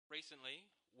Recently,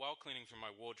 while cleaning through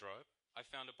my wardrobe, I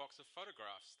found a box of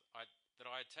photographs that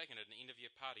I had taken at an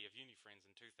end-of-year party of uni friends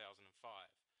in 2005.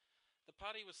 The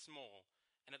party was small,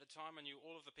 and at the time I knew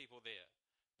all of the people there.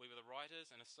 We were the writers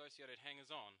and associated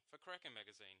hangers-on for Cracker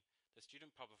magazine, the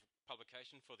student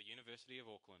publication for the University of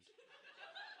Auckland.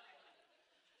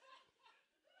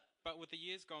 But with the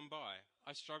years gone by,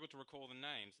 I struggled to recall the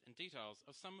names and details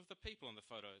of some of the people in the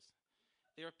photos.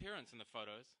 Their appearance in the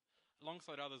photos,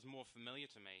 alongside others more familiar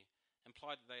to me,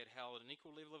 implied that they had held an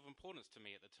equal level of importance to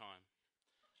me at the time.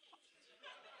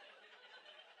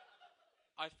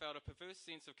 I felt a perverse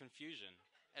sense of confusion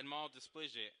and mild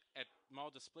displeasure at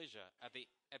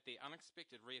the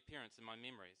unexpected reappearance in my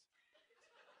memories.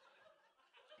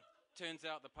 Turns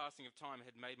out the passing of time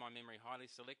had made my memory highly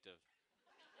selective.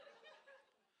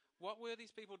 What were these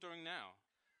people doing now?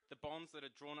 The bonds that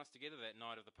had drawn us together that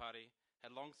night of the party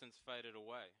had long since faded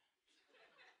away.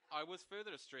 I was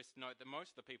further distressed to note that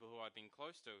most of the people who I'd been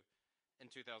close to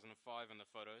in 2005 in the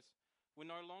photos were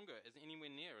no longer anywhere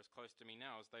near as close to me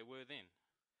now as they were then.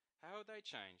 How had they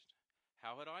changed?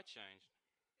 How had I changed?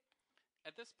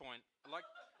 At this point, I'd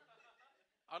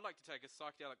like to take a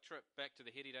psychedelic trip back to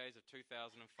the heady days of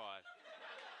 2005.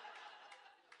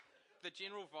 The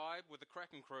general vibe with the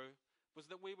Kraken crew was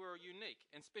that we were a unique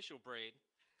and special breed,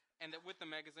 and that with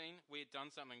the magazine we had done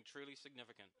something truly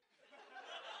significant.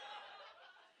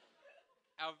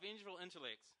 Our vengeful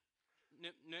intellects,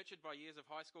 nurtured by years of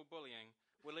high school bullying,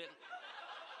 were let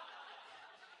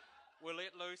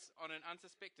loose on an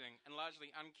unsuspecting and largely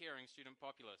uncaring student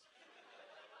populace.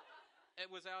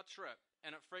 It was our trip,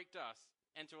 and it freaked us,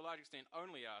 and to a large extent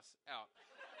only us, out.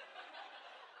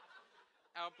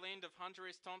 Our blend of Hunter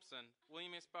S. Thompson,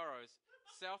 William S. Burroughs,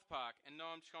 South Park, and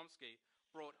Noam Chomsky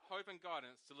brought hope and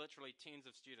guidance to literally tens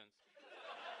of students.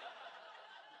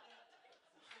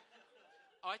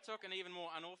 I took an even more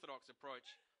unorthodox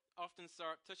approach, often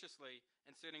surreptitiously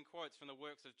inserting quotes from the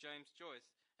works of James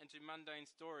Joyce into mundane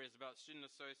stories about student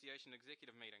association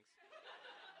executive meetings.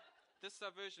 This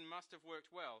subversion must have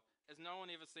worked well, as no one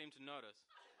ever seemed to notice.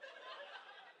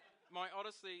 My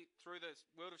odyssey through the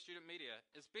world of student media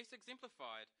is best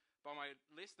exemplified by my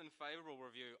less than favourable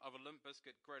review of a Limp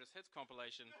Bizkit Greatest Hits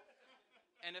compilation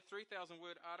and a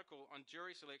 3,000-word article on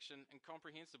jury selection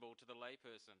incomprehensible to the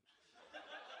layperson.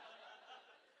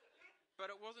 But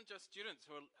it wasn't just students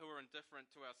who were indifferent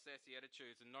to our sassy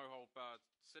attitudes and no-hold-barred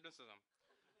cynicism.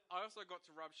 I also got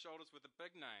to rub shoulders with the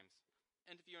big names,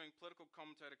 interviewing political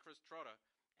commentator Chris Trotter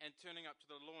and turning up to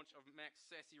the launch of Mac's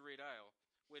Sassy Red Ale,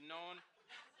 where no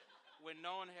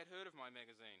one had heard of my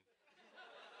magazine.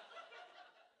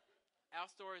 Our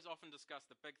stories often discuss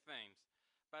the big themes,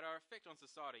 but our effect on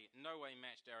society in no way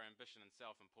matched our ambition and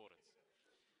self-importance.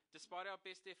 Despite our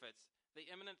best efforts, the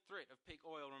imminent threat of peak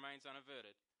oil remains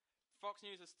unaverted. Fox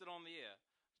News is still on the air.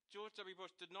 George W.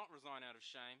 Bush did not resign out of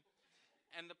shame,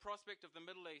 and the prospect of the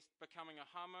Middle East becoming a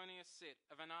harmonious set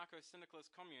of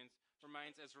anarcho-syndicalist communes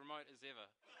remains as remote as ever.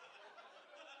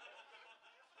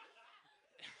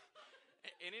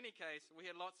 In any case, we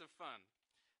had lots of fun.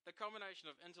 The combination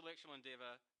of intellectual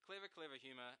endeavour, clever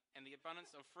humour, and the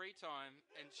abundance of free time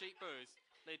and cheap booze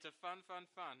led to fun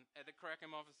at the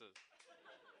Crackham offices.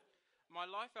 My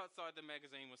life outside the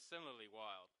magazine was similarly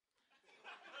wild.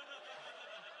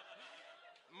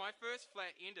 My first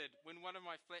flat ended when one of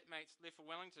my flatmates left for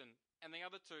Wellington, and the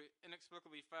other two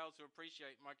inexplicably failed to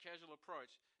appreciate my casual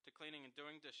approach to cleaning and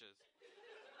doing dishes.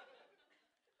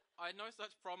 I had no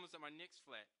such problems at my next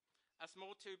flat, a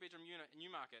small two-bedroom unit in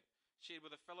Newmarket, shared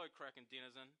with a fellow Kraken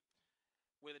denizen,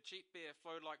 where the cheap beer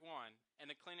flowed like wine,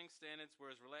 and the cleaning standards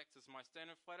were as relaxed as my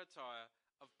standard flat attire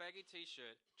of baggy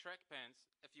t-shirt, track pants,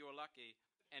 if you were lucky,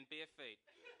 and bare feet.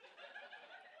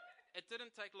 It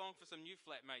didn't take long for some new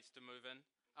flatmates to move in.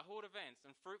 A horde of ants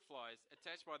and fruit flies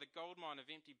attached by the goldmine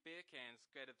of empty beer cans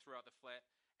scattered throughout the flat,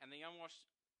 and the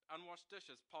unwashed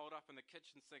dishes piled up in the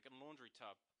kitchen sink and laundry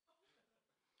tub.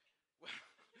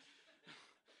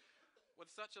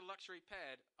 With such a luxury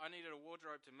pad, I needed a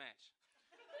wardrobe to match.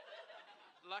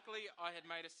 Luckily, I had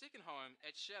made a second home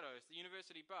at Shadows, the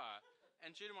university bar,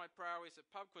 and due to my prowess at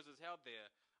pub quizzes held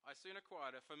there, I soon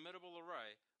acquired a formidable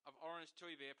array of orange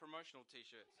Tui Bear promotional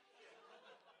t-shirts.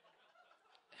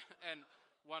 and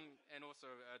also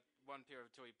one pair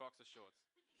of Tui boxer shorts.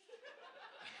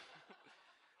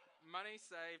 Money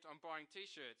saved on buying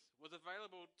t-shirts was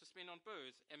available to spend on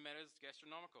booze and matters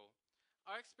gastronomical.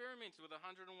 I experimented with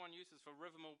 101 uses for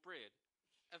Rivermill bread,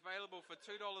 available for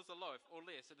 $2 a loaf or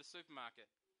less at the supermarket.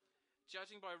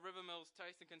 Judging by Rivermill's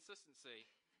taste and consistency,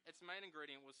 its main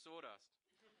ingredient was sawdust.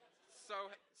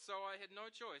 So I had no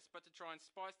choice but to try and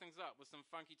spice things up with some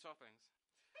funky toppings.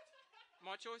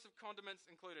 My choice of condiments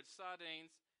included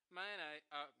sardines,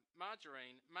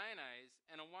 margarine, mayonnaise,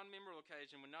 and on one memorable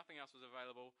occasion when nothing else was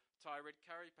available, Thai red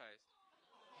curry paste.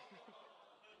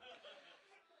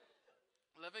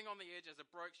 Living on the edge as a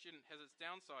broke student has its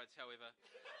downsides, however,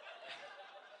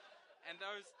 and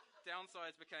those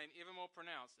downsides became ever more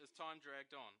pronounced as time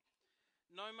dragged on.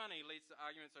 No money leads to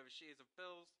arguments over shares of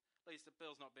bills, leads to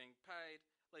bills not being paid,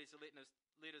 leads to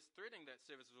letters threatening that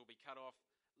services will be cut off,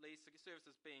 leads to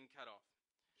services being cut off.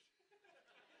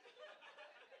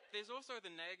 There's also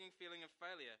the nagging feeling of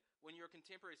failure when your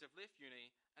contemporaries have left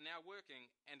uni, are now working,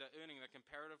 and are earning the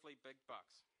comparatively big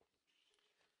bucks.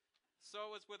 So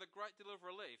it was with a great deal of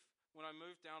relief when I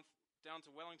moved down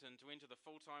to Wellington to enter the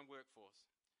full-time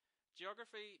workforce.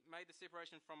 Geography made the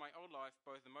separation from my old life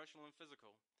both emotional and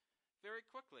physical. Very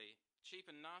quickly,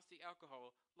 cheap and nasty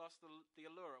alcohol lost the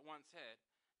allure it once had,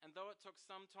 and though it took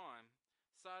some time,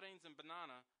 sardines and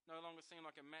banana no longer seemed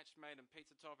like a match made in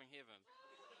pizza-topping heaven.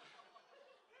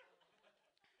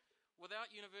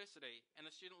 Without university and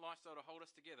the student lifestyle to hold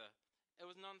us together, it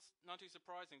was none too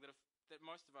surprising that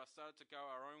most of us started to go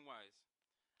our own ways.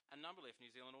 A number left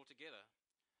New Zealand altogether.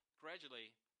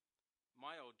 Gradually,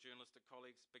 my old journalistic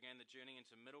colleagues began the journey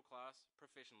into middle-class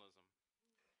professionalism.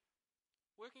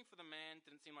 Working for the man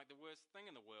didn't seem like the worst thing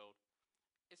in the world,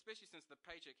 especially since the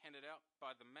paycheck handed out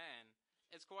by the man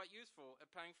is quite useful at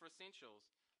paying for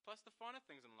essentials, plus the finer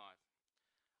things in life.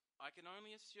 I can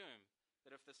only assume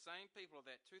that if the same people of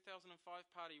that 2005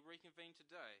 party reconvened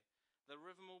today, the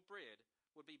Rivermore bread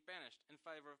would be banished in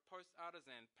favour of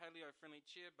post-artisan, paleo-friendly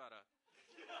chia butter.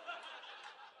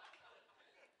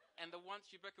 And the once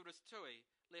ubiquitous tui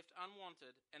left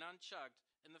unwanted and unchugged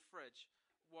in the fridge,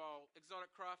 while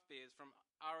exotic craft beers from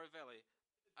Ara Valley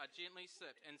are gently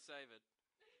sipped and savoured.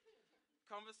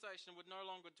 Conversation would no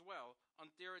longer dwell on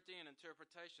Derridean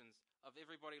interpretations of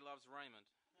Everybody Loves Raymond.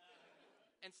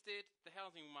 Instead, the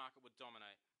housing market would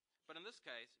dominate. But in this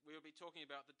case, we would be talking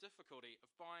about the difficulty of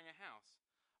buying a house,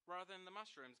 rather than the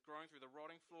mushrooms growing through the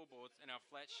rotting floorboards in our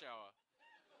flat shower.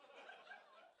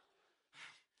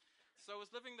 So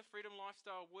is living the freedom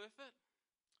lifestyle worth it?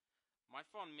 My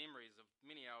fond memories of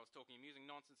many hours talking amusing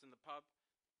nonsense in the pub,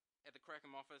 at the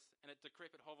Crackham office, and at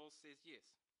decrepit hovels says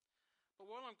yes. But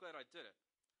while I'm glad I did it,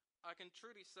 I can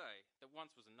truly say that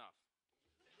once was enough.